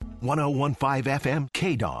1015 FM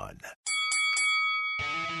KDAWN.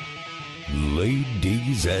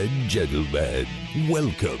 Ladies and gentlemen,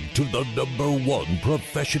 welcome to the #1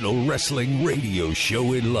 professional wrestling radio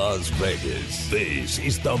show in Las Vegas. This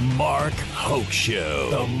is the Mark Hoke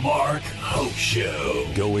Show. The Mark Hoke Show.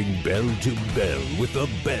 Going bell to bell with the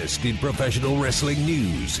best in professional wrestling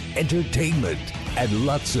news, entertainment, and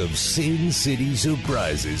lots of Sin City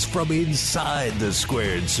surprises from inside the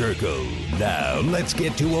squared circle. Now, let's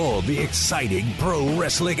get to all the exciting pro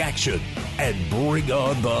wrestling action and bring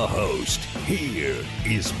on the host. Here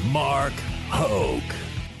is Mark Hoke.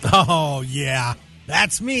 Oh, yeah,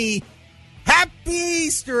 that's me. Happy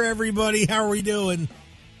Easter, everybody. How are we doing?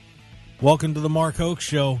 Welcome to the Mark Hoke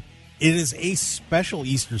Show. It is a special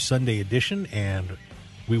Easter Sunday edition, and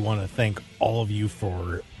we want to thank all of you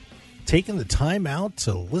for taking the time out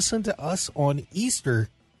to listen to us on Easter.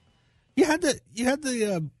 You had the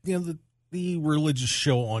religious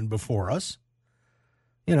show on before us,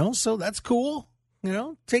 so that's cool.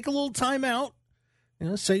 Take a little time out,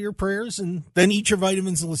 say your prayers, and then eat your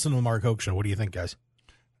vitamins and listen to the Mark Hoke Show. What do you think, guys?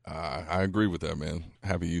 I agree with that, man.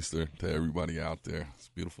 Happy Easter to everybody out there. It's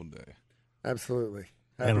a beautiful day. Absolutely.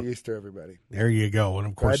 Happy Easter, everybody. There you go. And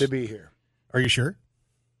of course, glad to be here. Are you sure?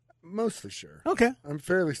 Mostly sure. Okay. I'm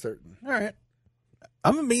fairly certain. All right.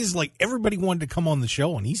 I'm amazed, everybody wanted to come on the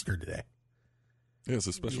show on Easter today. Yeah, it's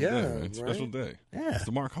a special day, man. Right? Special day. Yeah. It's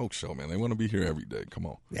the Mark Hoke Show, man. They want to be here every day. Come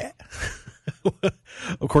on. Yeah.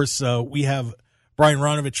 Of course, we have Brian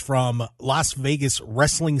Ronovech from Las Vegas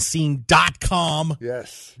Wrestling Scene.com.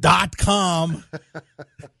 Yes. .com.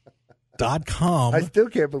 .com. I still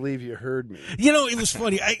can't believe you heard me. It was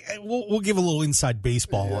funny. We'll give a little inside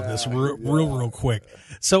baseball on this real quick.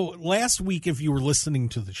 So last week, if you were listening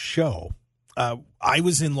to the show, I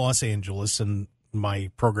was in Los Angeles, and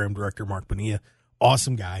my program director, Mark Bonilla,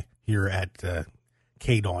 awesome guy here at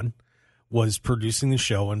KDAWN, was producing the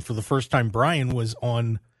show. And for the first time, Brian was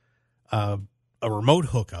on a remote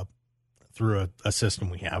hookup through a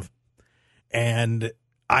system we have. And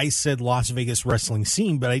I said Las Vegas Wrestling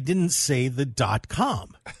Scene, but I didn't say the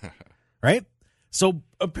 .com, right? So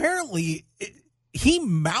apparently he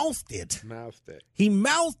mouthed it. He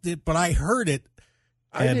mouthed it, but I heard it.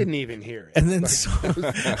 I didn't even hear it. And then so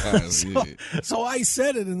I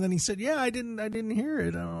said it, and then he said, "Yeah, I didn't hear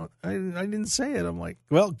it. I didn't say it." I'm like,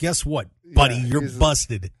 "Well, guess what, buddy? You're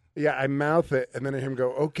busted." Yeah, I mouth it, and then I hear him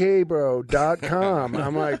go, "Okay, bro, .com."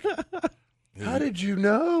 I'm like, how did you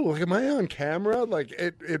know? Am I on camera?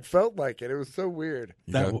 It felt like it. It was so weird.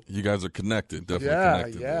 You guys are connected.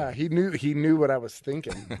 Definitely connected. Yeah. He knew what I was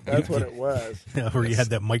thinking. That's what it was. Or you had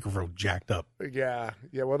that microphone jacked up. Yeah.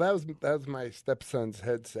 Well, that was my stepson's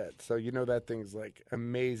headset. So that thing's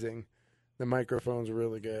amazing. The microphone's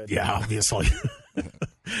really good. Yeah, obviously.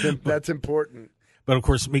 That's important. But of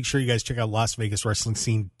course, make sure you guys check out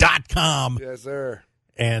LasVegasWrestlingScene.com. Yes, sir.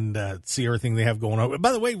 And see everything they have going on.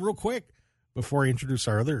 By the way, real quick, before I introduce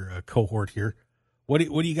our other cohort here, what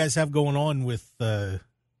do you guys have going on with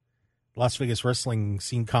Las Vegas Wrestling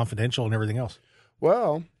Scene Confidential and everything else?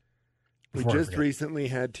 Well, we just recently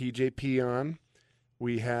had TJP on.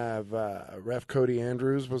 We have Ref Cody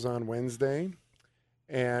Andrews was on Wednesday.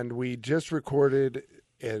 And we just recorded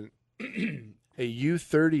a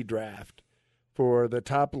U30 draft for the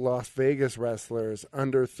top Las Vegas wrestlers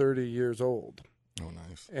under 30 years old. Oh,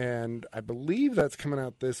 nice. And I believe that's coming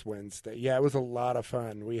out this Wednesday. Yeah, it was a lot of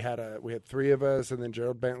fun. We had three of us, and then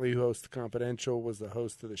Gerald Bentley, who hosts Confidential, was the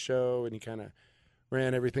host of the show, and he kind of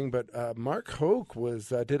ran everything. But Mark Hoke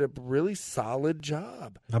did a really solid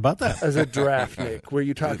job. How about that? As a draftnik. Were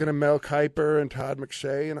you talking to Mel Kiper and Todd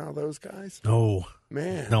McShay and all those guys? Oh,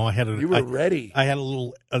 man. No, you were ready. I had a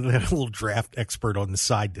little draft expert on the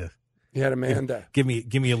side to. You had Amanda. Give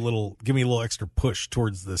me a little extra push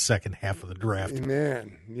towards the second half of the draft.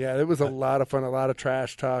 Man, yeah, it was a lot of fun, a lot of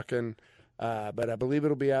trash talking, but I believe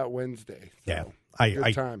it'll be out Wednesday. So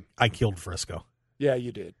yeah, I killed Frisco. Yeah,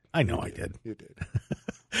 you did. I know I did. You did.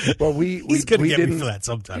 Well, he's gonna get me for that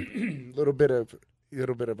sometime. little bit of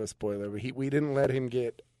a spoiler. We didn't let him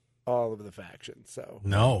get all of the factions, so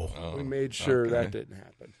we made sure that didn't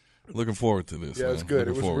happen. Looking forward to this. Yeah, it was good.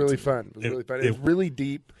 It was really fun. It was really fun. It's really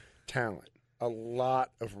deep talent. A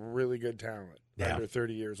lot of really good talent under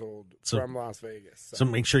 30 years old from Las Vegas. So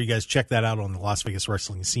make sure you guys check that out on the Las Vegas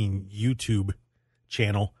Wrestling Scene YouTube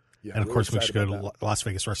channel. Yeah, and, of course, we should go to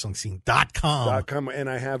LasVegasWrestlingScene.com. And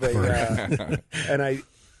I have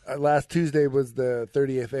last Tuesday was the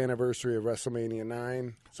 30th anniversary of WrestleMania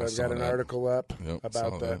 9. So I've got an article up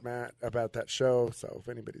about that show. So if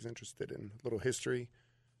anybody's interested in a little history,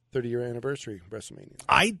 30-year anniversary WrestleMania.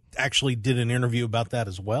 I actually did an interview about that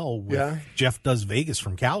as well with Jeff Does Vegas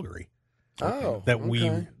from Calgary. Oh, that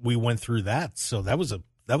we went through that. So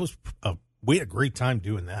we had a great time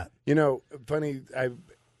doing that. You know, funny,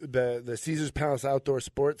 the Caesars Palace Outdoor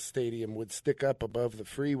Sports Stadium would stick up above the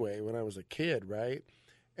freeway when I was a kid, right?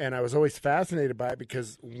 And I was always fascinated by it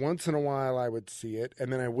because once in a while I would see it,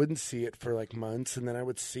 and then I wouldn't see it for like months, and then I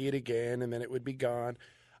would see it again, and then it would be gone.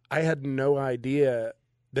 I had no idea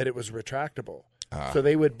that it was retractable. So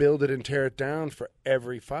they would build it and tear it down for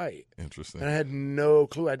every fight. Interesting. And I had no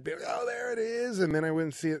clue. I'd be like, oh, there it is. And then I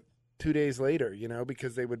wouldn't see it 2 days later,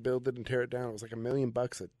 because they would build it and tear it down. It was like $1 million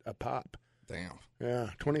a pop. Damn. Yeah,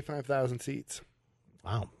 25,000 seats.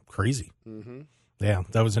 Wow, crazy. Mm-hmm. Yeah,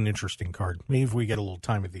 that was an interesting card. Maybe if we get a little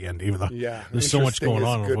time at the end, even though there's so much Interesting going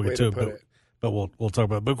on, we'll get to it. But we'll talk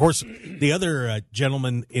about it. But of course, the other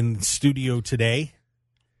gentleman in the studio today,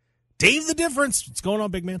 Dave the Difference. What's going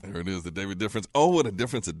on, big man? There it is, the David Difference. Oh, what a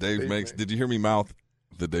difference a Dave makes. Did you hear me mouth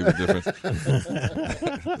the David Difference?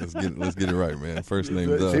 let's get it right, man. First name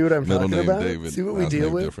Doug, see what I'm middle talking name about? David. See what we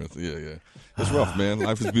deal with? Difference. Yeah. It's rough, man.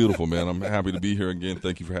 Life is beautiful, man. I'm happy to be here again.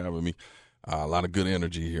 Thank you for having me. A lot of good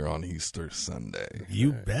energy here on Easter Sunday.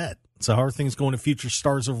 You bet. So how are things going to Future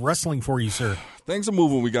Stars of Wrestling for you, sir? Things are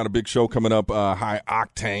moving. We got a big show coming up, High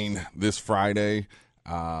Octane, this Friday,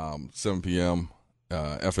 7 p.m.,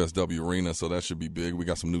 FSW Arena, so that should be big. We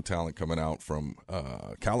got some new talent coming out from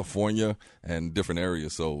California and different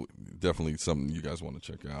areas, so definitely something you guys want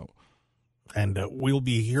to check out. And we'll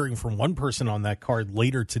be hearing from one person on that card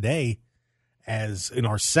later today as in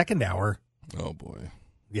our second hour. Oh, boy.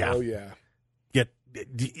 Yeah. Oh, yeah.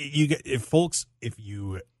 If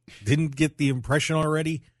you didn't get the impression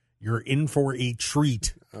already, you're in for a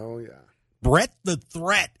treat. Oh, yeah. Brett the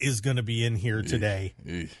Threat is going to be in here today.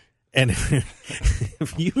 And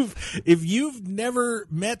if you've never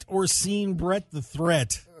met or seen Brett the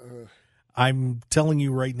Threat, I'm telling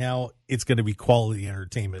you right now, it's going to be quality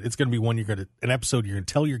entertainment. It's going to be an episode you're going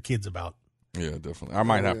to tell your kids about. Yeah, definitely. I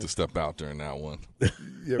might have to step out during that one.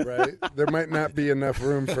 Yeah, right. There might not be enough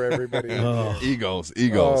room for everybody. Egos.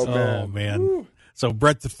 Oh, man. Woo. So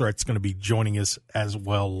Brett the Threat's going to be joining us as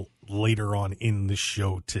well later on in the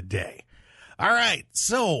show today. All right.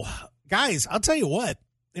 So, guys, I'll tell you what.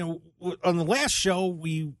 On the last show,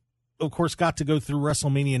 we, of course, got to go through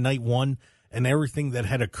WrestleMania Night 1 and everything that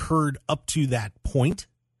had occurred up to that point.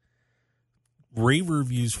 Rave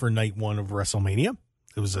reviews for Night 1 of WrestleMania.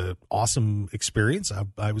 It was an awesome experience.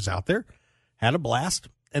 I was out there, had a blast.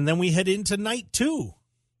 And then we head into Night 2.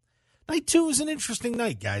 Night 2 is an interesting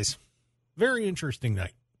night, guys. Very interesting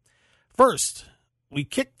night. First, we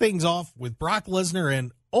kicked things off with Brock Lesnar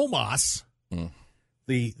and Omos.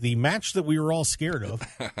 The match that we were all scared of.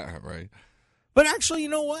 Right. But actually, you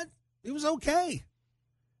know what? It was okay.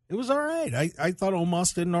 It was all right. I thought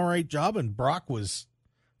Omos did an all right job, and Brock was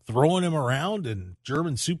throwing him around and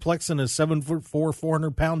German suplexing a 7'4",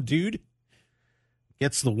 400-pound dude.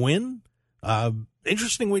 Gets the win.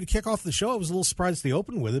 Interesting way to kick off the show. I was a little surprised they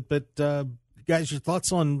opened with it, but guys, your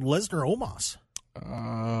thoughts on Lesnar Omos?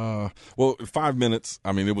 Well, 5 minutes.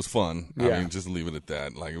 I mean, it was fun. Yeah. I mean, just leave it at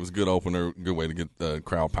that. Like, it was a good opener, good way to get the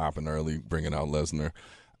crowd popping early, bringing out Lesnar.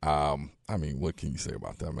 I mean, what can you say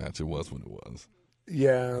about that match? It was what it was.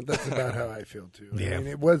 Yeah, that's about how I feel, too. Yeah. I mean,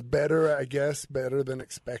 it was better, I guess, better than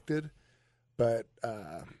expected. But,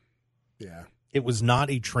 yeah. It was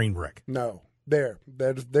not a train wreck. No.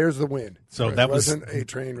 There's the win. So right. That wasn't a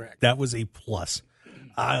train wreck. That was a plus.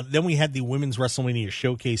 Then we had the Women's WrestleMania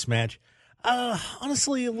Showcase match.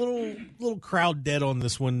 Honestly, a little crowd dead on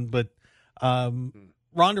this one, but Ronda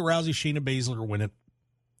Rousey, Shayna Baszler win it.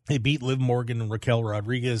 They beat Liv Morgan and Raquel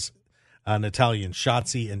Rodriguez, Natalya and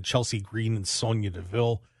Shotzi, and Chelsea Green and Sonya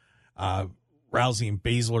Deville. Rousey and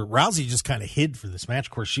Baszler. Rousey just kind of hid for this match.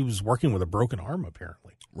 Of course, she was working with a broken arm,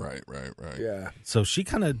 apparently. Right. Yeah. So she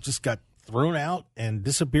kind of just got thrown out and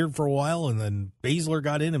disappeared for a while, and then Baszler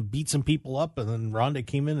got in and beat some people up, and then Ronda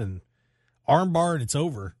came in and armbar, and it's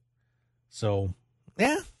over. So,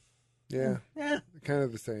 yeah. Kind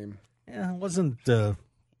of the same. Yeah, it wasn't.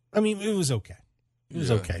 I mean, it was okay. It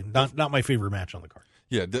was okay. Not my favorite match on the card.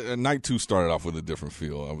 Yeah, Night 2 started off with a different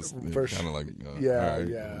feel. I was kind of like,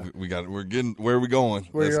 yeah. We're getting, where are we going?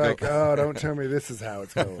 Where Let's you're go. like, oh, don't tell me this is how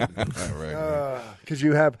it's going. Right.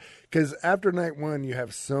 Because after Night 1, you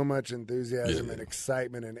have so much enthusiasm and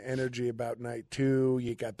excitement and energy about Night 2.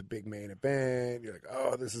 You got the big main event. You're like,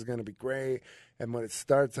 oh, this is going to be great. And when it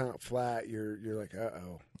starts out flat, you're like,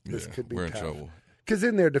 uh-oh, this could be we're tough. in trouble. Because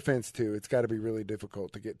in their defense, too, it's got to be really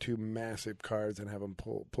difficult to get two massive cards and have them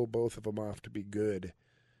pull both of them off to be good.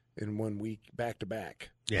 in 1 week back to back.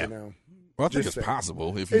 Yeah. You know? Well, I think it's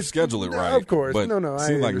possible if you schedule it right. Of course. But No, it I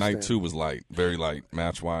seemed like understand. night 2 was light, very light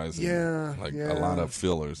match-wise. Yeah. A lot of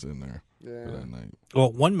fillers in there for that night.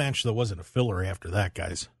 Well, one match that wasn't a filler after that,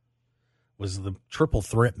 guys, was the triple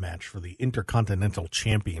threat match for the Intercontinental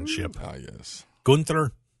Championship. Ah, yes.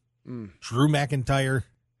 Gunther, Drew McIntyre,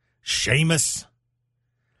 Sheamus.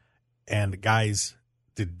 And guys,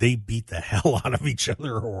 did they beat the hell out of each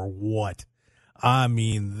other or what? I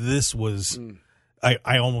mean, this was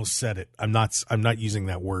I almost said it. I'm not using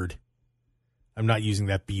that word. I'm not using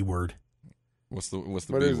that B word. What's the What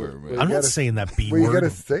B is word, it? man? I'm not saying that B Well, you word. got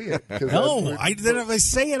to say it. No, if I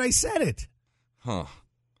say it, I said it. Huh.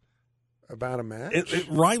 About a match? It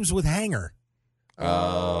rhymes with hanger.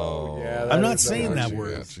 Oh. Yeah. I'm not saying that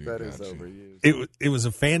overused. word. That is overused. It was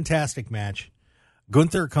a fantastic match.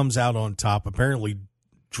 Gunther comes out on top. Apparently,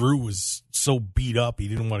 Drew was so beat up he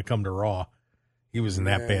didn't want to come to Raw. He was in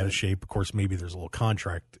that bad of shape. Of course, maybe there's a little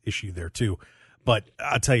contract issue there too. But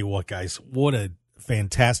I'll tell you what, guys, what a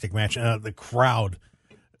fantastic match. The crowd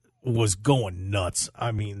was going nuts.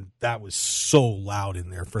 I mean, that was so loud in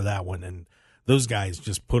there for that one. And those guys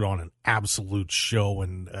just put on an absolute show.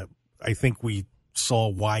 And I think we saw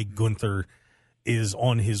why Gunther is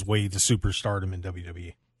on his way to superstardom in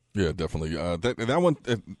WWE. Yeah, definitely. That one,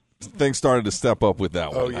 things started to step up with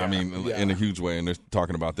that one. Oh, yeah. I mean, Yeah. in a huge way. And they're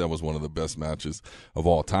talking about that was one of the best matches of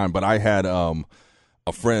all time. But I had a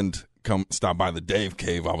friend stop by the Dave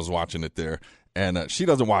Cave. I was watching it there. And she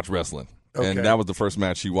doesn't watch wrestling. Okay. And that was the first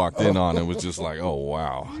match she walked in on and was just like, oh,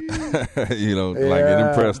 wow. Like it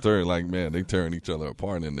impressed her. Like, man, they tearing each other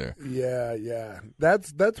apart in there. Yeah.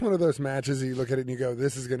 That's one of those matches you look at it and you go,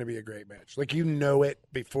 this is going to be a great match. Like, you know it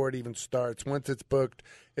before it even starts. Once it's booked,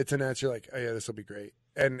 it's a match, you're like, oh, yeah, this will be great.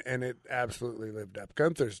 And it absolutely lived up.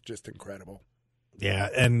 Gunther's just incredible. Yeah,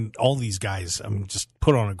 and all these guys, I mean, just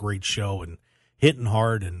put on a great show and hitting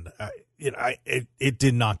hard, and it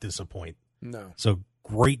did not disappoint. No. So,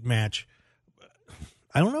 great match.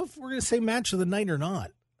 I don't know if we're going to say match of the night or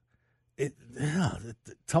not.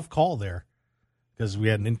 Tough call there because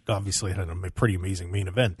we obviously had a pretty amazing main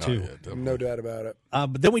event too. Oh, yeah, No doubt about it.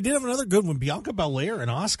 But then we did have another good one, Bianca Belair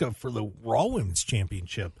and Asuka for the Raw Women's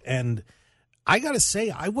Championship. And I got to say,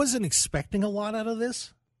 I wasn't expecting a lot out of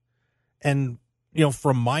this. And,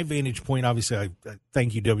 from my vantage point, obviously, I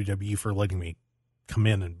thank you, WWE, for letting me come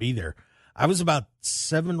in and be there. I was about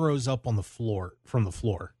 7 rows up on the floor from the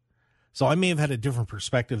floor. So I may have had a different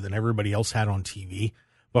perspective than everybody else had on TV.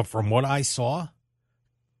 But from what I saw,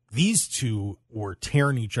 these two were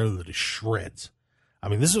tearing each other to shreds. I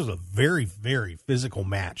mean, this was a very, very physical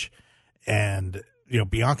match. And,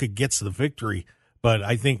 Bianca gets the victory. But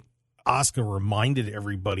I think Asuka reminded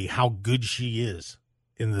everybody how good she is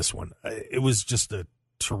in this one. It was just a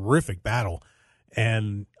terrific battle.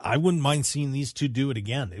 And I wouldn't mind seeing these two do it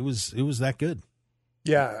again. It was that good.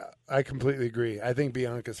 Yeah, I completely agree. I think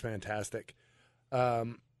Bianca's fantastic. I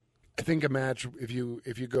think a match, if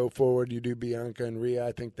you go forward, you do Bianca and Rhea.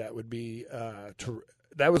 I think that would be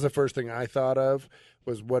that was the first thing I thought of,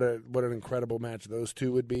 was what an incredible match those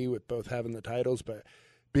two would be with both having the titles. But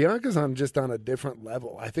Bianca's on a different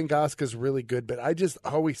level. I think Asuka's really good, but I just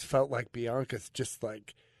always felt like Bianca's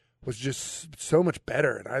was just so much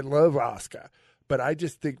better, and I love Asuka. But I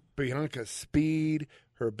just think Bianca's speed,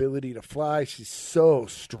 her ability to fly, she's so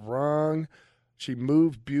strong. She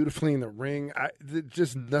moves beautifully in the ring.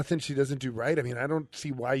 Just nothing she doesn't do right. I mean, I don't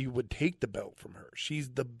see why you would take the belt from her. She's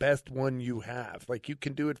the best one you have. Like, you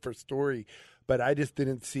can do it for story, but I just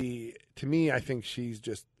didn't see. To me, I think she's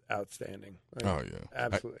just outstanding. Oh, yeah.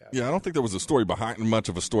 Absolutely. I don't think there was much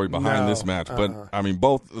of a story behind this match. But, I mean,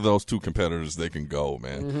 both of those two competitors, they can go,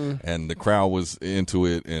 man. Mm-hmm. And the crowd was into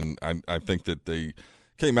it, and I think that they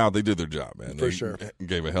came out, they did their job, man. For they sure.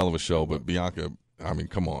 Gave a hell of a show, but Bianca, I mean,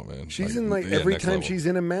 come on, man. She's every time she's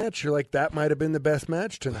in a match, you're like, that might have been the best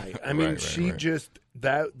match tonight. I mean,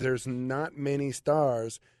 there's not many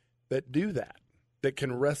stars that do that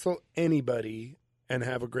can wrestle anybody and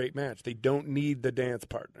have a great match. They don't need the dance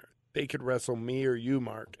partner. They could wrestle me or you,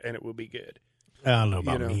 Mark, and it will be good. I don't know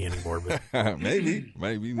about me anymore, but maybe.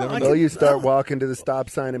 You start walking to the stop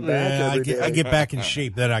sign and back every day. I get back in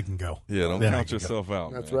shape, then I can go. Yeah, don't count yourself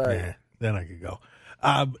out. That's man. right. Yeah, then I could go.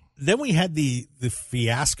 Then we had the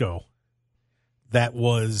fiasco that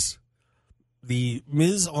was the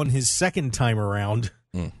Miz on his second time around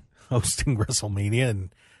hosting WrestleMania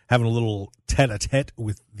and having a little tete-a-tete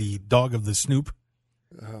with the dog of the Snoop.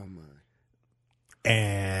 Oh, my.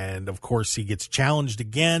 And, of course, he gets challenged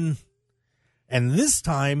again. And this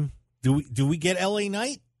time, do we get LA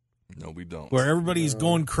Knight? No, we don't. Where everybody's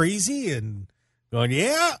going crazy and going,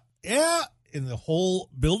 yeah, in the whole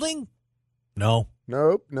building? No.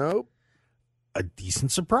 Nope. A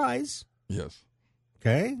decent surprise. Yes.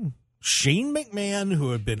 Okay. Shane McMahon,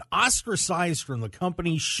 who had been ostracized from the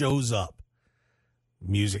company, shows up.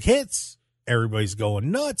 Music hits. Everybody's going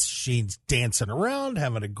nuts. Shane's dancing around,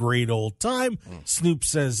 having a great old time. Snoop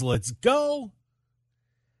says, let's go.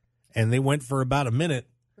 And they went for about a minute.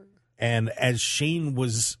 And as Shane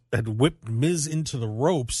had whipped Miz into the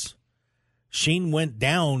ropes, Shane went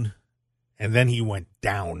down, and then he went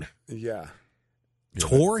down. Yeah.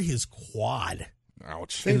 Tore his quad.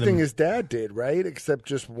 Ouch. Same thing his dad did, right? Except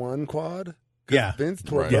just one quad. Yeah. Vince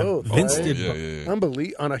tore Right. both. Vince right? did Yeah.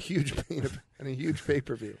 Unbelievable on a huge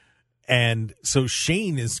pay-per-view. And so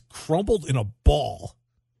Shane is crumpled in a ball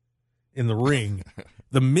in the ring.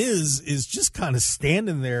 The Miz is just kind of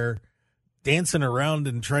standing there dancing around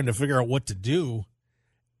and trying to figure out what to do.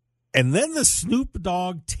 And then the Snoop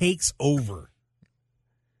Dogg takes over.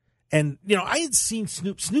 And, I had seen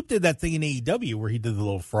Snoop. Snoop did that thing in AEW where he did the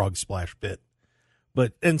little frog splash bit.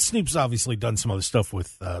 And Snoop's obviously done some other stuff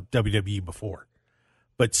with WWE before.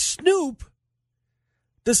 But Snoop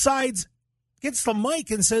gets the mic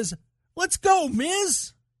and says, let's go,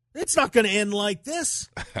 Miz. It's not going to end like this.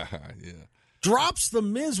 Yeah. Drops the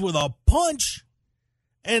Miz with a punch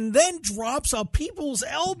and then drops a people's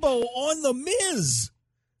elbow on the Miz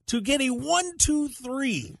to get a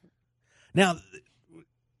 1-2-3. Now,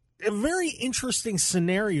 a very interesting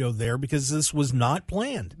scenario there because this was not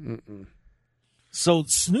planned. Mm-mm. So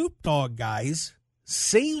Snoop Dogg, guys,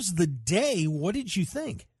 saves the day. What did you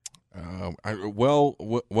think?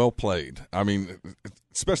 Well played. I mean,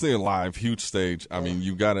 especially a live, huge stage. I mean,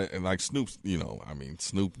 you got to, and like Snoop's,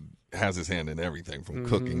 Snoop has his hand in everything from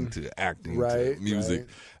cooking to acting to music.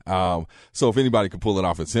 Right. So if anybody could pull it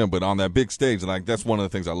off, it's him. But on that big stage, like that's one of the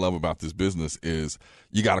things I love about this business is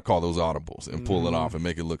you got to call those audibles and pull it off and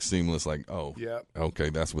make it look seamless. Like, okay,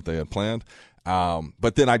 that's what they had planned.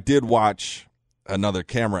 But then I did watch another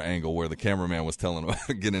camera angle where the cameraman was telling him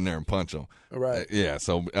to get in there and punch him. Right.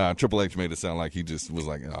 So Triple H made it sound like he just was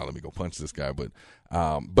like, let me go punch this guy.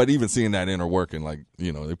 But even seeing that inner working, like,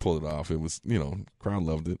 they pulled it off. It was, crowd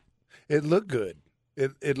loved it. It looked good.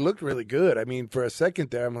 It looked really good. I mean, for a second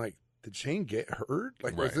there, I'm like, did Shane get hurt?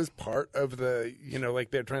 Like, was this part of the,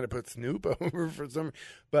 like they're trying to put Snoop over for some,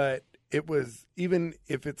 but it was, even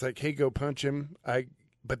if it's like, hey, go punch him.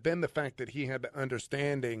 But then the fact that he had the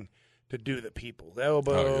understanding to do the people's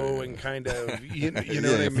elbow and kind of, you know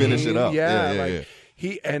what I mean? Finish it up.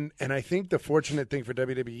 He, and I think the fortunate thing for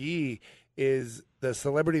WWE is the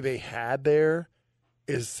celebrity they had there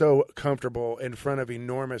is so comfortable in front of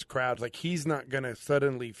enormous crowds. Like, he's not going to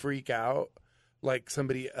suddenly freak out like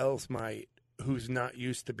somebody else might who's not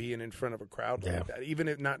used to being in front of a crowd like that, even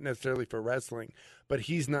if not necessarily for wrestling. But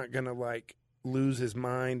he's not going to, like, lose his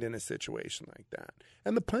mind in a situation like that.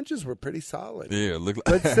 And the punches were pretty solid. Yeah,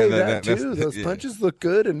 let's say that too. Those punches look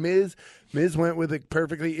good, and Miz went with it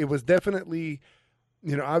perfectly. It was definitely,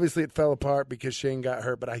 obviously it fell apart because Shane got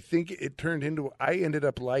hurt, but I think it turned into, I ended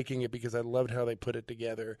up liking it because I loved how they put it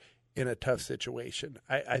together in a tough situation.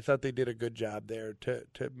 I thought they did a good job there to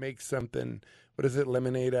make something. What is it?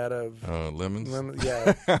 Lemonade out of lemons?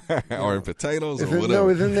 Yeah. Or potatoes or whatever. No,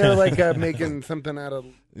 isn't there like making something out of?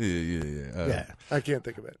 Yeah. I can't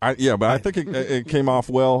think of it. But I think it came off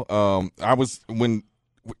well.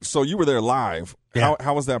 So you were there live. Yeah.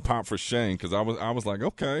 How was that pop for Shane? Because I was like,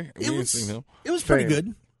 okay, we ain't seen him. It was pretty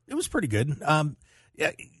good. It was pretty good.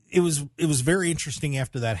 It was very interesting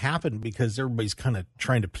after that happened because everybody's kind of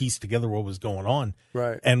trying to piece together what was going on.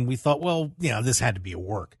 Right. And we thought, well, this had to be a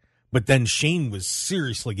work. But then Shane was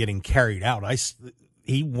seriously getting carried out.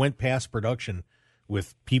 He went past production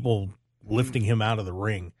with people lifting him out of the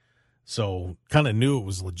ring. So kind of knew it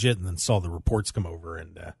was legit and then saw the reports come over.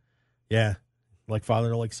 And, like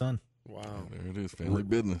father, like son. Wow. There it is, family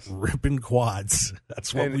business. Ripping quads.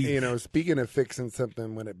 That's what speaking of fixing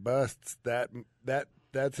something when it busts, that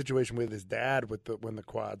situation with his dad when the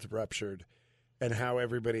quads ruptured and how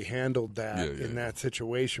everybody handled that in that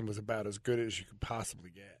situation was about as good as you could possibly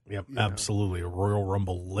get. Yep, absolutely. A Royal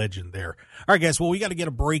Rumble legend there. All right, guys, well, we got to get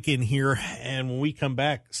a break in here, and when we come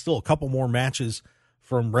back, still a couple more matches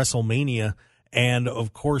from WrestleMania, and,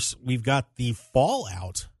 of course, we've got the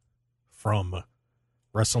fallout from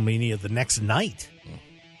WrestleMania the next night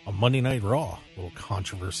on Monday Night Raw. A little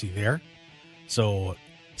controversy there. So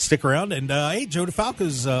stick around, and, hey, Joe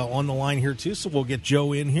DeFalco's on the line here, too, so we'll get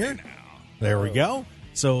Joe in here. There we go.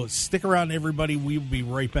 So stick around, everybody. We'll be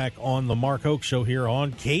right back on the Mark Hoke Show here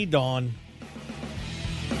on KDAWN.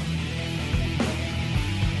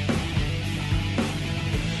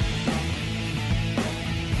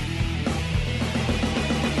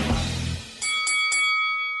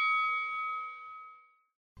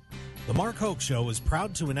 Mark Hoke Show is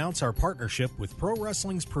proud to announce our partnership with pro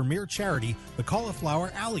wrestling's premier charity, the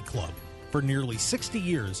Cauliflower Alley Club. For nearly 60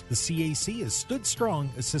 years, the CAC has stood strong,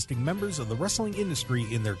 assisting members of the wrestling industry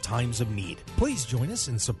in their times of need. Please join us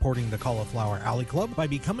in supporting the Cauliflower Alley Club by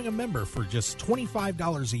becoming a member for just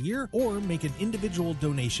 $25 a year or make an individual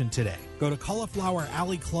donation today. Go to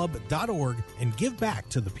caulifloweralleyclub.org and give back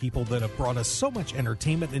to the people that have brought us so much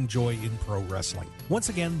entertainment and joy in pro wrestling. Once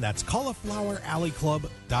again, that's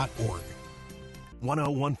caulifloweralleyclub.org.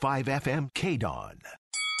 1015 FM KDAWN.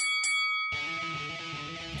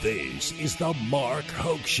 This is the Mark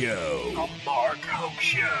Hoke Show. The Mark Hoke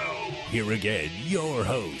Show. Here again, your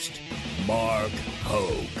host, Mark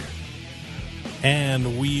Hoke.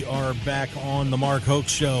 And we are back on the Mark Hoke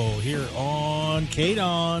Show here on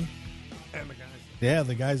KDAWN. And the guys. Yeah,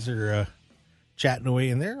 the guys are chatting away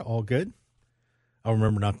in there. All good. I'll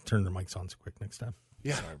remember not to turn their mics on so quick next time.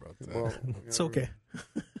 Yeah. Sorry about that. Well, It's okay.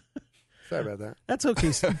 Sorry about that. That's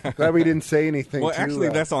okay. Glad we didn't say anything. Well, actually,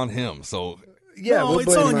 too, that's on him. So yeah, No, we'll it's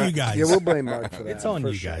blame on Mark. you guys. Yeah, we'll blame Mark for that. It's on for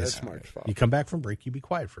you sure. guys. That's Mark's fault. You come back from break, you be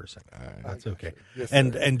quiet for a second. That's okay. Yes,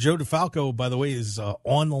 and sir. and Joe DeFalco, by the way, is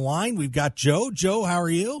on the line. We've got Joe. Joe, how are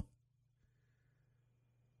you?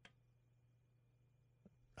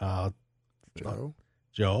 Joe.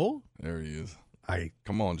 Joe? there he is.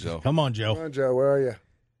 Come on, Joe. Come on, Joe. Come on, Joe. Where are you?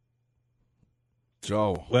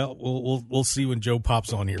 Joe. Well, we'll see when Joe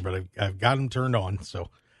pops on here, but I've got him turned on,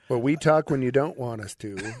 so Well, we talk when you don't want us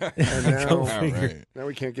to, and Go now, figure. Right. now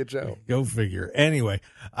we can't get Joe. Go figure. Anyway,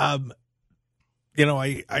 you know,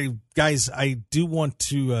 I guys, I do want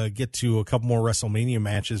to get to a couple more WrestleMania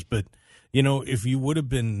matches, but you know, if you would have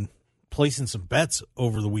been placing some bets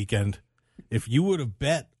over the weekend, if you would have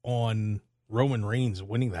bet on Roman Reigns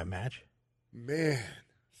winning that match, Man,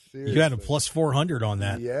 seriously. you had a plus 400 on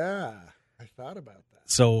that. Yeah, I thought about that.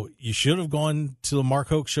 So you should have gone to the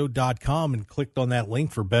markhokeshow.com and clicked on that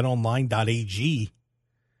link for betonline.ag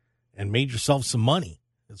and made yourself some money.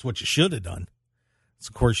 That's what you should have done. So,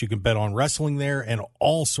 of course, you can bet on wrestling there and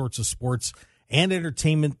all sorts of sports and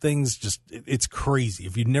entertainment things. Just, it's crazy.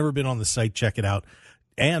 If you've never been on the site, check it out.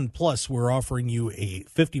 And plus, we're offering you a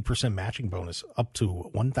 50% matching bonus up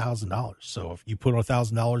to $1,000. So if you put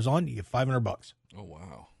 $1,000 on, you get $500. Oh,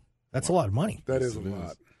 wow. That's a lot of money. That Yes, is a it is.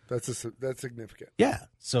 lot. That's significant. Yeah.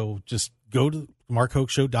 So just go to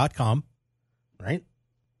markhokeshow.com, right?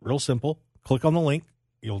 Real simple. Click on the link.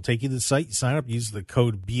 It'll take you to the site. You sign up, use the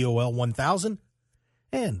code BOL1000,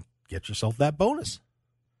 and get yourself that bonus.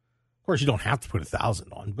 Of course, you don't have to put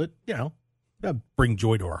 1,000 on, but, you know, that'll bring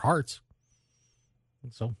joy to our hearts.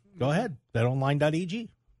 So go ahead. BetOnline.ag.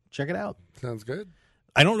 Check it out. Sounds good.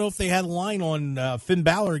 I don't know if they had a line on Finn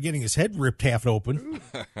Balor getting his head ripped half open.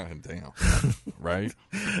 Damn. Right?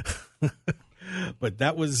 But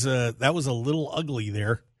that was a little ugly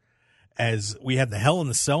there, as we had the Hell in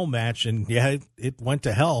the Cell match, and yeah, it went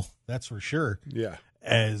to hell, that's for sure. Yeah.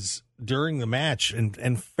 As during the match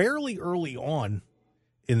and fairly early on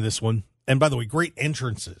in this one, and by the way, great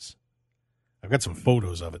entrances. I've got some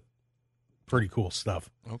photos of it. Pretty cool stuff.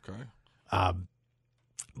 Okay.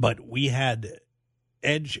 But we had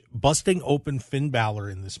Edge busting open Finn Balor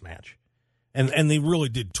in this match. And they really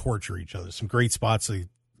did torture each other. Some great spots.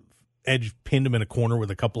 Edge pinned him in a corner with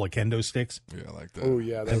a couple of kendo sticks. Yeah, I like that. Oh,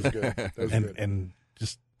 yeah, that was good. That was good. And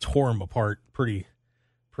just tore him apart pretty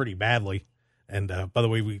badly. And by the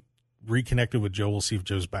way, we reconnected with Joe. We'll see if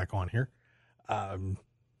Joe's back on here.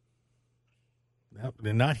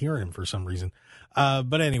 They're not hearing him for some reason.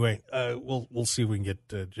 But anyway, we'll see if we can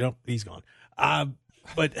get Joe. He's gone.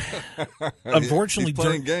 But unfortunately, he's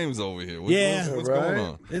playing games over here. What's right? going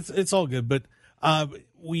on? it's all good. But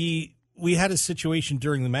we had a situation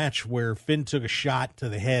during the match where Finn took a shot to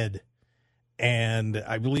the head, and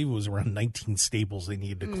I believe it was around 19 staples they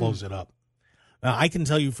needed to close it up. Now, I can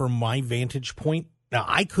tell you from my vantage point, now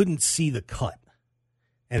I couldn't see the cut,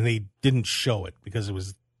 and they didn't show it because it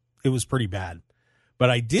was pretty bad. But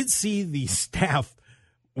I did see the staff,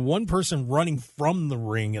 one person running from the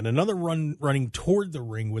ring and another running toward the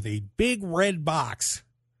ring with a big red box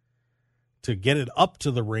to get it up to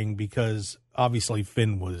the ring, because obviously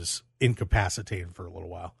Finn was incapacitated for a little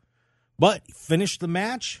while. But finished the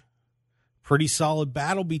match. Pretty solid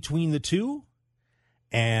battle between the two.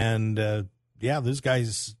 And, yeah, those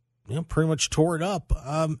guys, pretty much tore it up.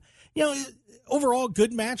 Overall,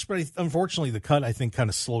 good match, but unfortunately the cut, I think, kind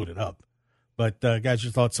of slowed it up. But, guys,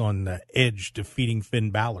 your thoughts on Edge defeating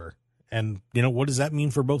Finn Balor? And, what does that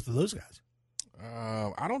mean for both of those guys?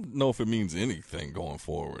 I don't know if it means anything going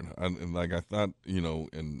forward. I thought,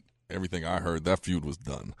 and everything I heard, that feud was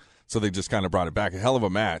done. So they just kind of brought it back. A hell of a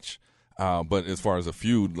match. But as far as a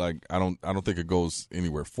feud, like I don't think it goes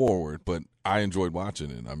anywhere forward. But I enjoyed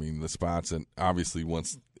watching it. I mean, the spots, and obviously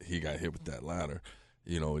once he got hit with that ladder,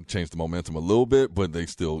 it changed the momentum a little bit. But they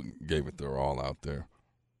still gave it their all out there.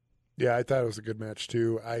 Yeah, I thought it was a good match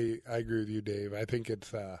too. I agree with you, Dave. I think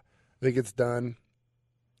it's done.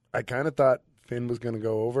 I kind of thought Finn was going to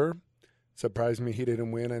go over. Surprised me he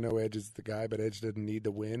didn't win. I know Edge is the guy, but Edge didn't need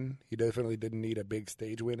to win. He definitely didn't need a big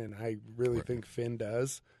stage win, and I really think Finn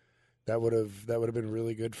does. That would have been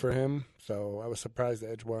really good for him. So I was surprised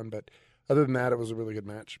Edge won, but other than that, it was a really good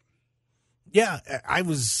match. Yeah, I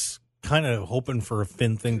was kind of hoping for a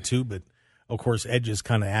Finn thing too, but of course Edge is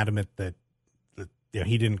kind of adamant that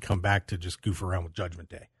he didn't come back to just goof around with Judgment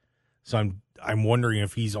Day. So I'm wondering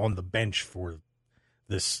if he's on the bench for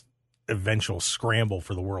this eventual scramble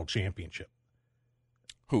for the World Championship.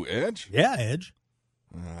 Who, Edge? Yeah, Edge.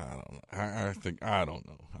 I don't know. I don't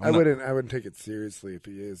know. I wouldn't take it seriously if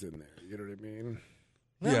he is in there. You know what I mean?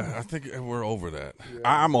 Yeah, I think we're over that. Yeah.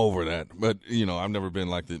 I'm over that. But, I've never been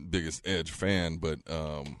like the biggest Edge fan, but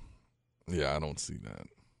I don't see that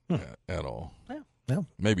at all. Yeah.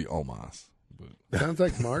 Maybe Omos. But. Sounds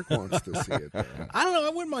like Mark wants to see it, though. I don't know. I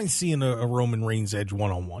wouldn't mind seeing a Roman Reigns Edge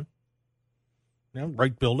one-on-one.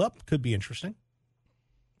 Right build-up. Could be interesting.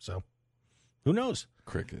 So, who knows?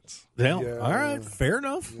 Crickets. Yeah. All right. Fair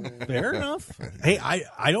enough. Yeah. Fair enough. Hey,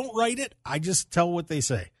 I don't write it. I just tell what they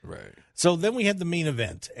say. Right. So then we had the main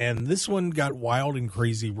event, and this one got wild and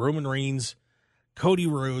crazy. Roman Reigns, Cody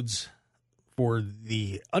Rhodes for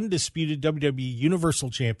the undisputed WWE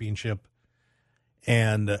Universal Championship,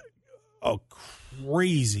 and a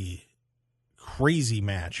crazy, crazy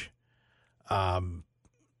match. A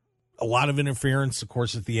lot of interference. Of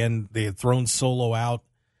course, at the end, they had thrown Solo out.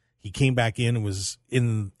 He came back in and was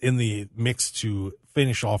in the mix to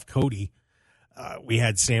finish off Cody. We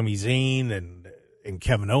had Sami Zayn and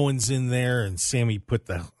Kevin Owens in there, and Sami put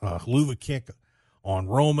the haluva kick on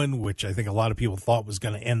Roman, which I think a lot of people thought was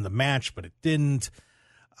going to end the match, but it didn't.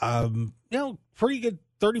 Pretty good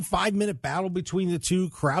 35-minute battle between the two.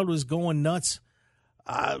 Crowd was going nuts.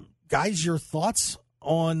 Guys, your thoughts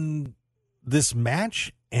on this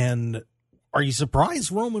match, and are you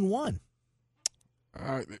surprised Roman won?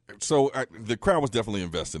 The crowd was definitely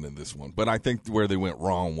invested in this one, but I think where they went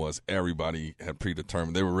wrong was everybody had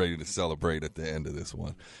predetermined. They were ready to celebrate at the end of this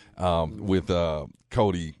one with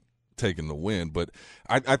Cody taking the win. But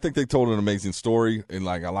I think they told an amazing story and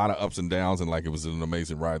like a lot of ups and downs, and like it was an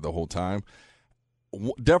amazing ride the whole time.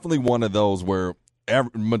 Definitely one of those where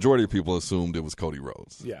majority of people assumed it was Cody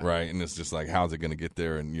Rhodes, right? And it's just like, how's it going to get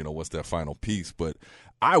there? And, what's that final piece? But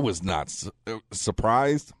I was not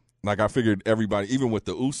surprised. Like, I figured everybody, even with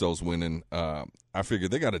the Usos winning, I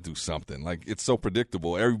figured they got to do something. Like, it's so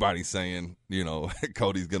predictable. Everybody's saying,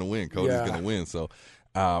 Cody's going to win. Cody's going to win. So,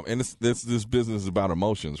 and this business is about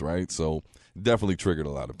emotions, right? So, definitely triggered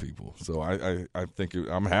a lot of people. So, I think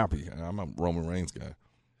I'm happy. I'm a Roman Reigns guy.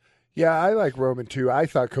 Yeah, I like Roman too. I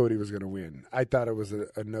thought Cody was going to win. I thought it was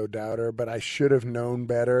a no-doubter, but I should have known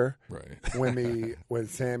better when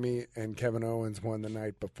Sami and Kevin Owens won the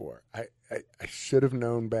night before. I should have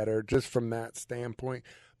known better just from that standpoint.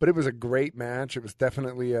 But it was a great match. It was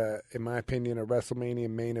definitely, in my opinion, a WrestleMania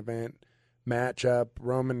main event matchup.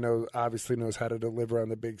 Roman obviously knows how to deliver on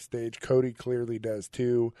the big stage. Cody clearly does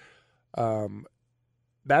too.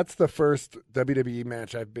 That's the first WWE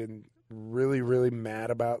match I've been really, really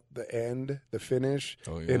mad about the finish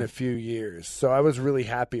in a few years. So I was really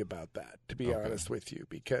happy about that, to be honest with you,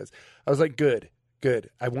 because I was like, good.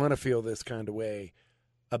 I want to feel this kind of way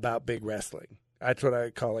about big wrestling. That's what I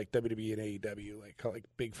call like WWE and AEW, like call like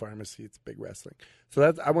big pharmacy. It's big wrestling.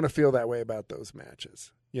 So I want to feel that way about those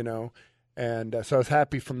matches, and so I was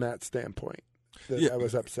happy from that standpoint. I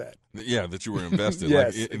was upset. Yeah, that you were invested.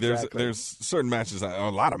 Yes, there's certain matches, a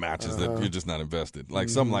lot of matches that you're just not invested. Like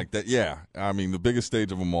something like that. Yeah, I mean the biggest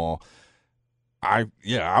stage of them all. I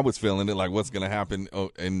was feeling it. Like what's going to happen?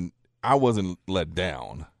 And I wasn't let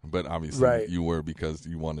down, but obviously you were because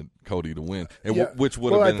you wanted Cody to win, and which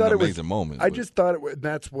would have been an amazing moment. I just thought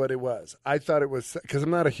that's what it was. I thought it was because I'm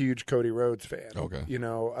not a huge Cody Rhodes fan. Okay,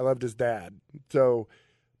 I loved his dad, so.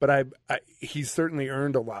 But he's certainly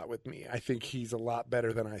earned a lot with me. I think he's a lot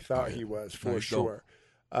better than I thought he was, for sure.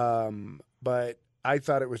 But I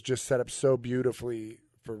thought it was just set up so beautifully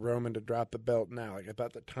for Roman to drop the belt now. Like I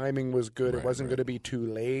thought the timing was good. It wasn't going to be too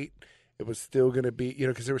late. It was still going to be,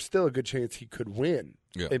 because there was still a good chance he could win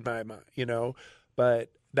in my mind, But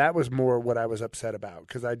that was more what I was upset about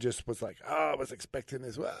because I just was like, I was expecting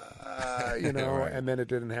this, and then it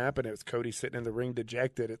didn't happen. It was Cody sitting in the ring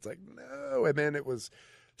dejected. It's like, no. And then it was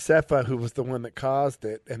Sepha, who was the one that caused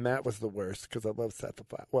it, and that was the worst because I love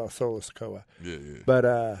Sepha. Well, Solo Sikoa. Yeah.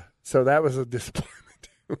 But so that was a disappointment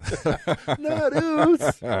too. Not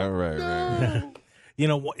Uce. Right. You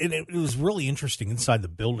know, it was really interesting inside the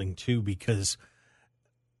building too, because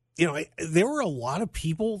you know there were a lot of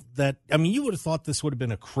people that, I mean, you would have thought this would have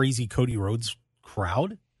been a crazy Cody Rhodes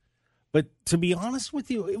crowd, but to be honest with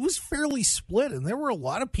you, it was fairly split, and there were a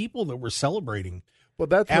lot of people that were celebrating. Well,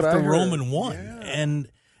 that's what after I heard. Roman won, Yeah. and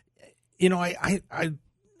you know,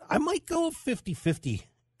 I might go 50-50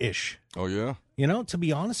 ish. Oh yeah. You know, to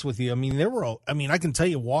be honest with you, I mean, I can tell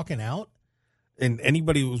you, walking out, and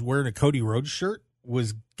anybody who was wearing a Cody Rhodes shirt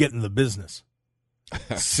was getting the business.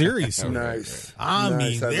 Seriously. Nice. I Nice.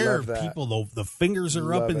 mean, I there love are that. people, the fingers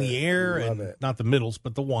are up Love in the it. air, Love and it. not the middles,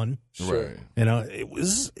 but the one. Sure. Right. You know, it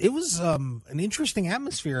was an interesting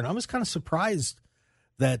atmosphere, and I was kind of surprised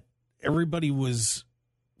that everybody was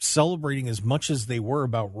celebrating as much as they were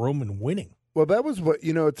about Roman winning. Well, that was what,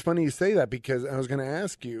 it's funny you say that, because I was going to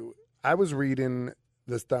ask you, I was reading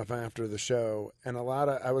the stuff after the show, and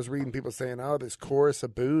I was reading people saying, oh, this chorus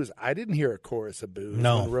of boos. I didn't hear a chorus of boos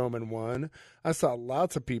No. when Roman won. I saw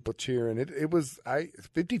lots of people cheering. It was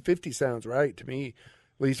 50-50 sounds right to me,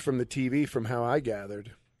 at least from the TV, from how I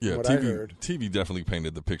gathered. Yeah, what I heard. TV definitely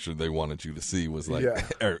painted the picture they wanted you to see. Was like,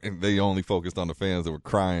 Yeah. and they only focused on the fans that were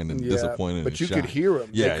crying and disappointed. But and you shocked. could hear them.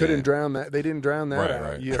 Yeah, they couldn't drown that. They didn't drown that out.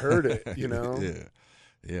 Right. You heard it.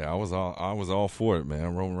 Yeah. I was all for it,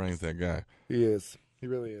 man. Roman Reigns, that guy. He is. He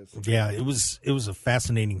really is. Yeah, it was a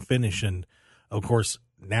fascinating finish, and of course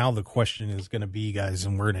now the question is going to be, guys,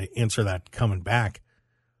 and we're going to answer that coming back.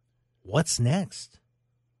 What's next?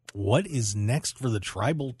 What is next for the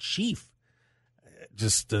tribal chief?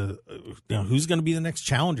 Just who's going to be the next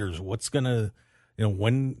challengers? What's going to,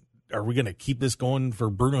 when are we going to keep this going for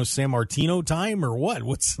Bruno Sammartino time, or what?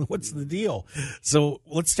 What's the deal? So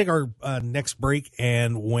let's take our next break,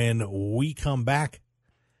 and when we come back,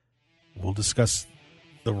 we'll discuss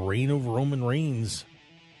the reign of Roman Reigns.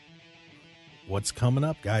 What's coming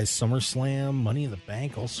up, guys? SummerSlam, Money in the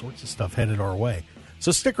Bank, all sorts of stuff headed our way.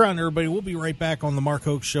 So stick around, everybody. We'll be right back on the Mark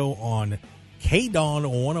Hoke Show on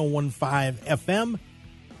KDAWN 1015 FM.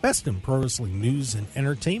 Best in pro wrestling news and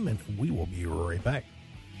entertainment. We will be right back.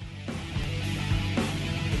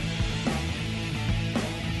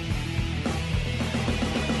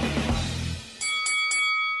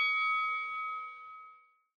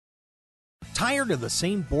 Tired of the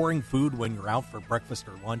same boring food when you're out for breakfast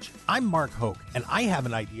or lunch? I'm Mark Hoke, and I have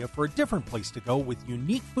an idea for a different place to go with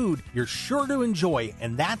unique food you're sure to enjoy,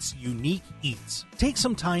 and that's Unique Eats. Take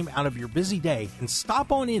some time out of your busy day and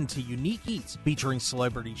stop on in to Unique Eats, featuring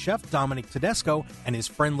celebrity chef Dominic Tedesco and his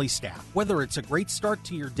friendly staff. Whether it's a great start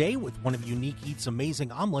to your day with one of Unique Eats'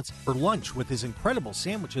 amazing omelets, or lunch with his incredible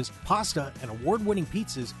sandwiches, pasta, and award-winning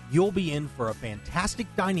pizzas, you'll be in for a fantastic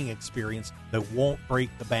dining experience that won't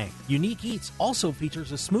break the bank. Unique Eats also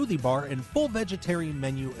features a smoothie bar and full vegetarian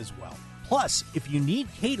menu as well. Plus, if you need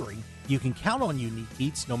catering, you can count on Unique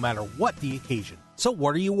Eats no matter what the occasion. So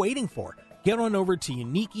what are you waiting for? Get on over to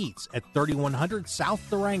Unique Eats at 3100 South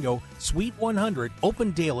Durango, Suite 100,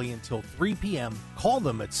 open daily until 3 p.m. Call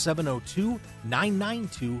them at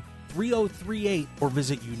 702-992-3038 or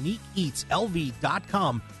visit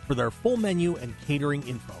uniqueeatslv.com for their full menu and catering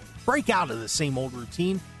info. Break out of the same old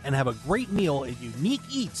routine and have a great meal at Unique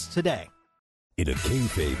Eats today. In a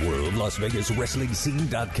kayfabe world,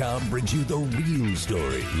 LasVegasWrestlingScene.com brings you the real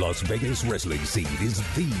story. Las Vegas Wrestling Scene is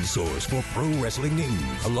the source for pro wrestling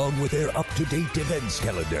news, along with their up-to-date events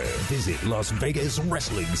calendar. Visit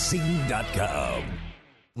LasVegasWrestlingScene.com.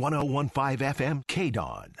 1015 FM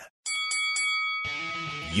KDAWN.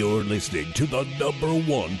 You're listening to the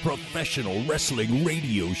 #1 professional wrestling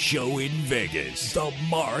radio show in Vegas, The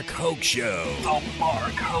Mark Hoke Show. The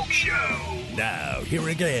Mark Hoke Show. Now, here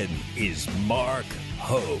again is Mark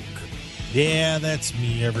Hoke. Yeah, that's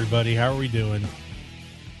me, everybody. How are we doing?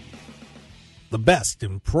 The best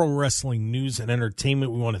in pro wrestling news and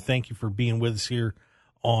entertainment. We want to thank you for being with us here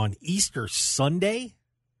on Easter Sunday.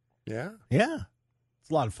 Yeah? Yeah, it's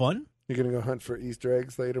a lot of fun. You're going to go hunt for Easter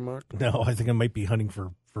eggs later, Mark? No, I think I might be hunting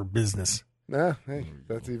for business. Nah, hey,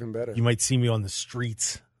 that's even better. You might see me on the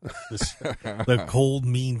streets, the cold,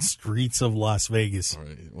 mean streets of Las Vegas. All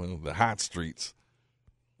right. Well, the hot streets.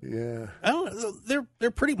 Yeah. I don't know,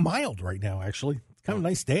 they're pretty mild right now, actually. It's kind of a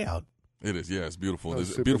nice day out. It is, yeah, it's beautiful. Oh, It's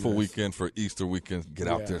a super beautiful nice. weekend for Easter weekend. Get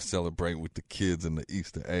out Yeah. there, celebrate with the kids and the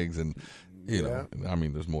Easter eggs. And you know, I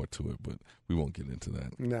mean, there's more to it, but we won't get into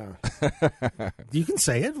that. No. You can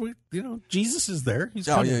say it. Jesus is there. He's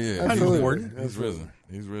kind of important. He's risen.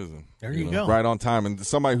 He's risen. There you go. Right on time. And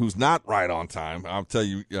somebody who's not right on time, I'll tell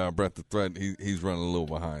you, Brett the Threat, he's running a little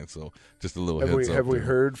behind. So just a little heads up. Have we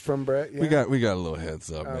heard from Brett yet? We got a little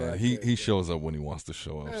heads up, man. He shows up when he wants to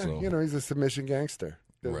show up. So he's a submission gangster.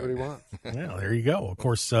 Does what he wants. Yeah, there you go. Of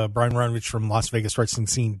course, Brian Ronovech from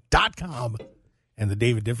LasVegasWrestlingScene.com and the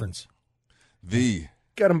David Difference.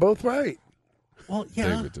 Got them both right. Well,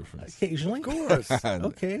 yeah, David Difference. Occasionally. Of course.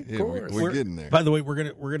 Okay. Yeah, we're getting there. By the way, we're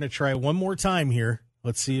gonna try one more time here.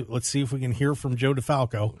 Let's see if we can hear from Joe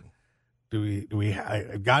DeFalco.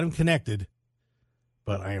 I got him connected,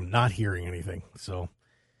 but I am not hearing anything. So,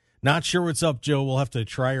 not sure what's up, Joe. We'll have to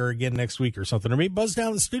try her again next week or something, or maybe buzz down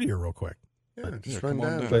to the studio real quick. Yeah, just run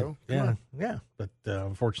down, Joe. Joe. Yeah. But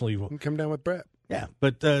unfortunately, You can come down with Brett. Yeah,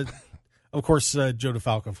 but of course, Joe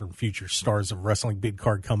DeFalco from Future Stars of Wrestling big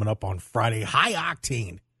card coming up on Friday. High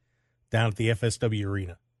Octane down at the FSW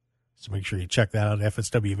Arena. So make sure you check that out at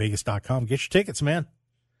FSWVegas.com. Get your tickets, man.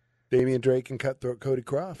 Damian Drake and Cutthroat Cody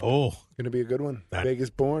Croft. Oh, going to be a good one. Vegas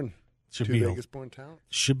born. Should Two be Vegas born talent.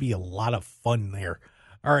 Should be a lot of fun there.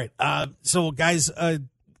 All right, so guys,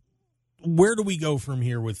 where do we go from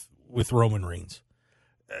here with Roman Reigns?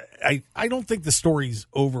 I don't think the story's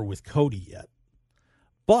over with Cody yet.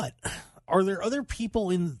 But are there other people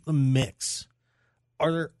in the mix?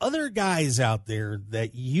 Are there other guys out there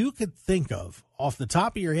that you could think of off the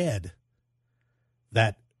top of your head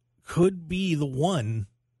that could be the one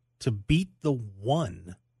to beat the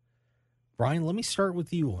one? Brian, let me start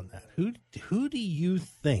with you on that. Who do you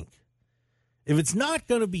think? If it's not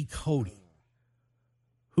going to be Cody,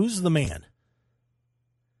 who's the man?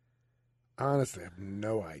 Honestly, I have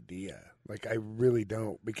no idea. Like, I really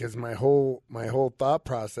don't, because my whole thought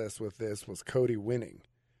process with this was Cody winning.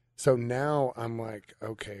 So now I'm like,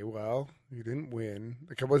 okay, well, you didn't win.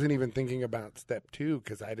 Like, I wasn't even thinking about step 2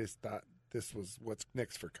 because I just thought this was what's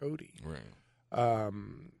next for Cody. Right.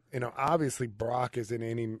 Obviously Brock is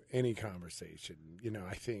in any conversation.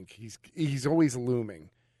 I think he's always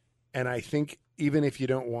looming, and I think even if you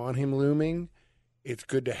don't want him looming, it's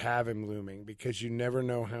good to have him looming because you never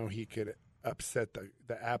know how he could upset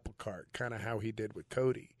the apple cart, kind of how he did with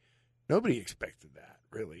Cody. Nobody expected that,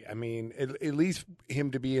 really. I mean, at least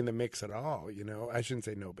him to be in the mix at all, I shouldn't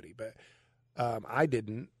say nobody, but I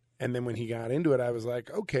didn't. And then when he got into it, I was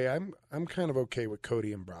like, okay, I'm kind of okay with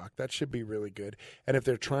Cody and Brock. That should be really good. And if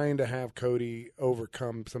they're trying to have Cody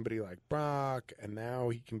overcome somebody like Brock, and now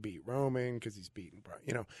he can beat Roman because he's beaten Brock,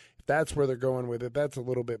 if that's where they're going with it, that's a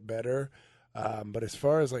little bit better. But as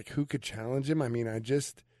far as like who could challenge him, I mean,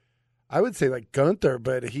 I would say like Gunther,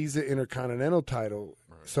 but he's the Intercontinental title,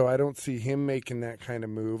 right. So I don't see him making that kind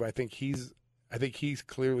of move. I think he's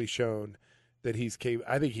clearly shown that he's capable.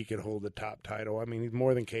 I think he could hold the top title. I mean, he's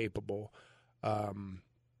more than capable.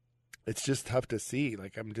 It's just tough to see.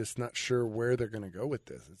 Like, I'm just not sure where they're going to go with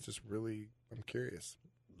this. It's just really, I'm curious.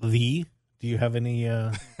 Do you have any?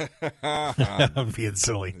 I'm being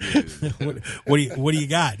silly. What do you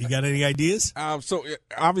got? You got any ideas? So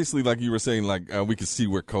obviously, like you were saying, like we could see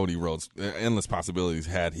where Cody Rhodes, endless possibilities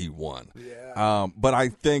had he won. Yeah. But I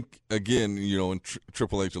think again, and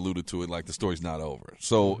Triple H alluded to it, like the story's not over.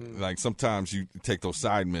 So like sometimes you take those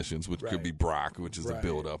side missions, which could be Brock, which is the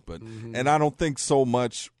build up, but and I don't think so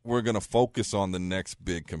much we're going to focus on the next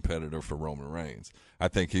big competitor for Roman Reigns. I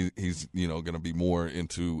think he's going to be more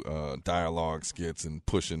into dialogue skits and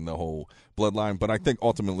pushing the whole bloodline. But I think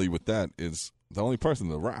ultimately with that is the only person,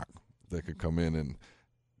 The Rock, that could come in and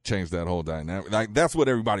change that whole dynamic. Like that's what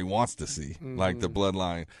everybody wants to see, like the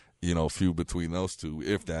bloodline, feud between those two,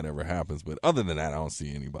 if that ever happens. But other than that, I don't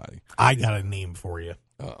see anybody. I got a name for you.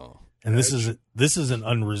 Uh-oh. And this is an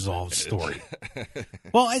unresolved story.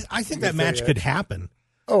 Well, I think that match could happen.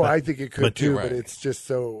 Oh, I think it could too, right. but it's just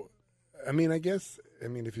so. I mean,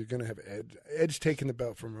 if you're going to have Edge taking the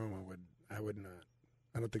belt from Roman, I would not.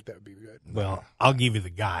 I don't think that would be good. Well, I'll give you the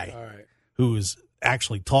guy who was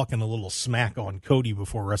actually talking a little smack on Cody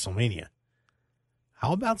before WrestleMania.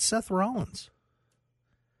 How about Seth Rollins?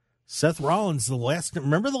 Seth Rollins,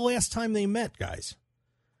 remember the last time they met, guys?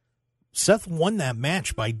 Seth won that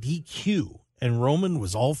match by DQ, and Roman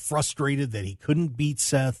was all frustrated that he couldn't beat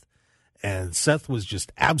Seth, and Seth was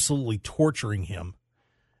just absolutely torturing him.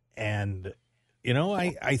 And,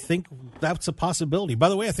 I think that's a possibility. By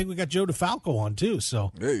the way, I think we got Joe DeFalco on, too.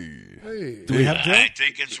 So, Hey. Do we have Joe? I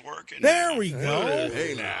think it's working. There we go.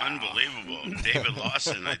 Hey, now. Unbelievable. David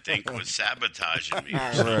Lawson, I think, was sabotaging me.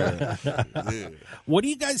 Right. What do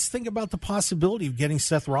you guys think about the possibility of getting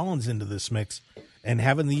Seth Rollins into this mix and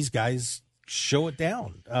having these guys show it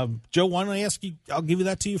down. Joe, why don't I ask you? I'll give you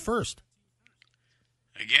that to you first.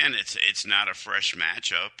 Again, it's not a fresh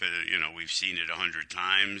matchup. We've seen it 100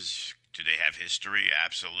 times. Do they have history?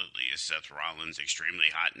 Absolutely. Is Seth Rollins extremely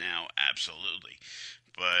hot now? Absolutely.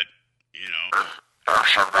 But,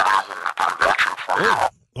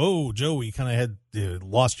 Oh, Joe, we kind of had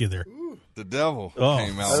lost you there. The devil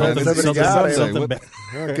came out.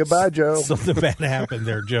 Goodbye, Joe. Something bad happened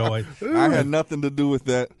there, Joe. I had nothing to do with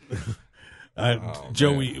that.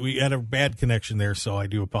 Joe, we had a bad connection there, so I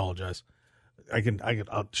do apologize.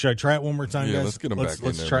 Should I try it one more time, guys? Let's get him back in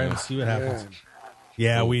Let's there, try man. and see what happens.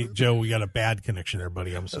 Yeah, we got a bad connection there,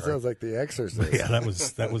 buddy. I'm sorry. That sounds like The Exorcist. Yeah, that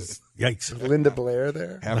was yikes. Linda Blair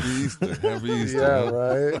there. Happy Easter. Happy Easter. Yeah,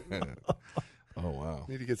 right. Oh, wow.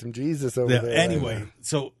 Need to get some Jesus over there. Anyway,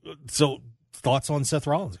 so thoughts on Seth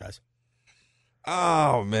Rollins, guys?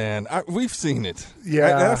 Oh, man. We've seen it.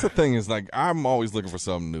 Yeah. That's the thing is, like, I'm always looking for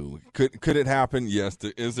something new. Could it happen? Yes.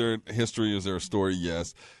 Is there history? Is there a story?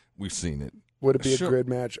 Yes. We've seen it. Would it be a grid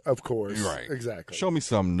match? Of course. Right. Exactly. Show me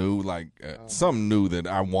something new, something new that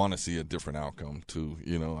I want to see a different outcome to.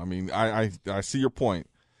 I mean, I see your point,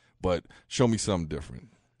 but show me something different.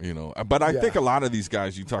 But I think a lot of these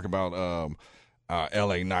guys, you talk about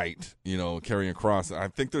L.A. Knight, carrying Cross. I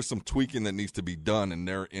think there's some tweaking that needs to be done, and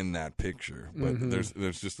they're in that picture. But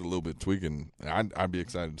there's just a little bit tweaking. I'd be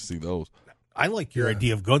excited to see those. I like your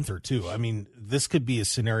idea of Gunther too. I mean, this could be a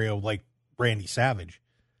scenario like Randy Savage.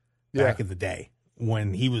 Back in the day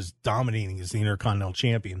when he was dominating as the Intercontinental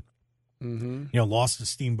Champion, lost to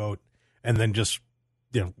Steamboat and then just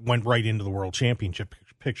went right into the World Championship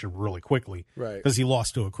picture really quickly, right? Because he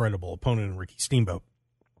lost to a credible opponent in Ricky Steamboat.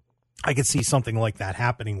 I could see something like that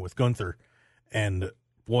happening with Gunther, and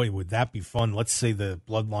boy, would that be fun. Let's say the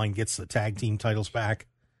Bloodline gets the tag team titles back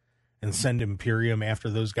and send Imperium after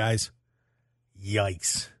those guys.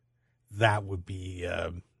 Yikes, that would be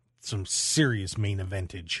some serious main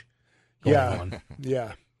eventage.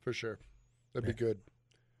 Yeah, for sure. That'd be good.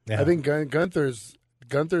 Yeah. I think Gunther's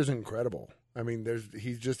incredible. I mean,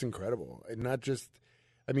 he's just incredible. And not just,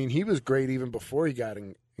 I mean, he was great even before he got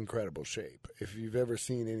in incredible shape. If you've ever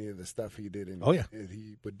seen any of the stuff he did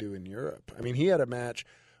he would do in Europe. I mean, he had a match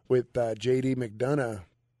with J.D. McDonough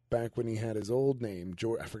back when he had his old name.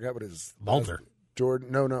 I forgot what his Walter.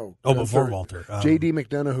 Jordan. No. Oh, before Walter. J.D.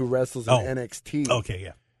 McDonough, who wrestles in NXT. Okay,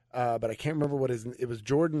 yeah. But I can't remember it was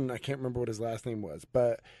Jordan. I can't remember what his last name was,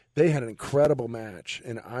 but they had an incredible match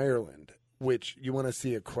in Ireland, which you want to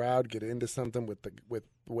see a crowd get into something with the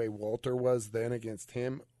way Walter was then against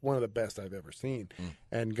him. One of the best I've ever seen.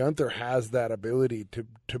 And Gunther has that ability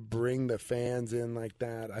to bring the fans in like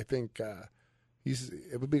that. I think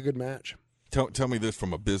it would be a good match. Tell me this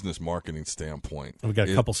from a business marketing standpoint. We got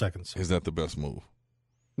a couple seconds. Is that the best move?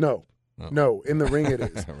 No, in the ring it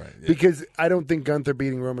is. Right, yeah. Because I don't think Gunther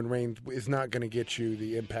beating Roman Reigns is not going to get you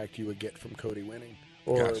the impact you would get from Cody winning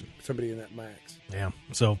or somebody in that max. Yeah.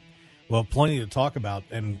 So, plenty to talk about,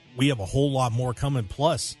 and we have a whole lot more coming.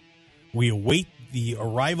 Plus, we await the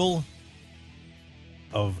arrival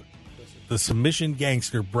of the submission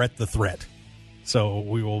gangster, Bret the Threat. So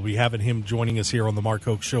we will be having him joining us here on the Mark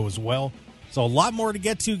Hoke Show as well. So a lot more to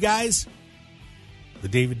get to, guys. The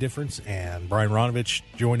David Difference and Brian Ronovech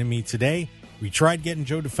joining me today. We tried getting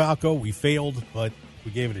Joe DeFalco. We failed, but we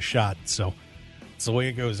gave it a shot. So it's the way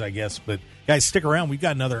it goes, I guess. But, guys, stick around. We've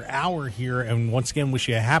got another hour here. And once again, wish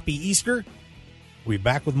you a happy Easter. We'll be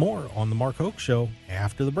back with more on the Mark Hoke Show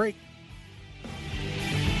after the break.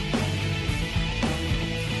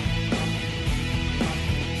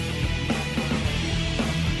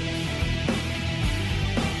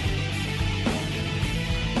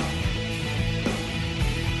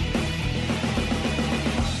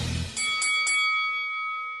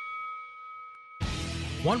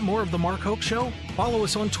 Want more of The Mark Hoke Show? Follow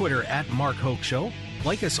us on Twitter at Mark Hoke Show,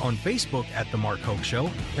 like us on Facebook at The Mark Hoke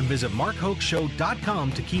Show, and visit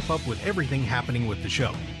markhokeshow.com to keep up with everything happening with the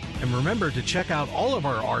show. And remember to check out all of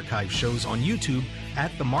our archive shows on YouTube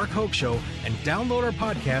at The Mark Hoke Show and download our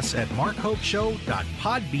podcasts at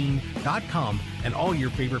markhokeshow.podbean.com and all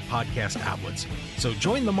your favorite podcast outlets. So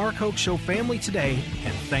join The Mark Hoke Show family today,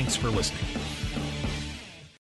 and thanks for listening.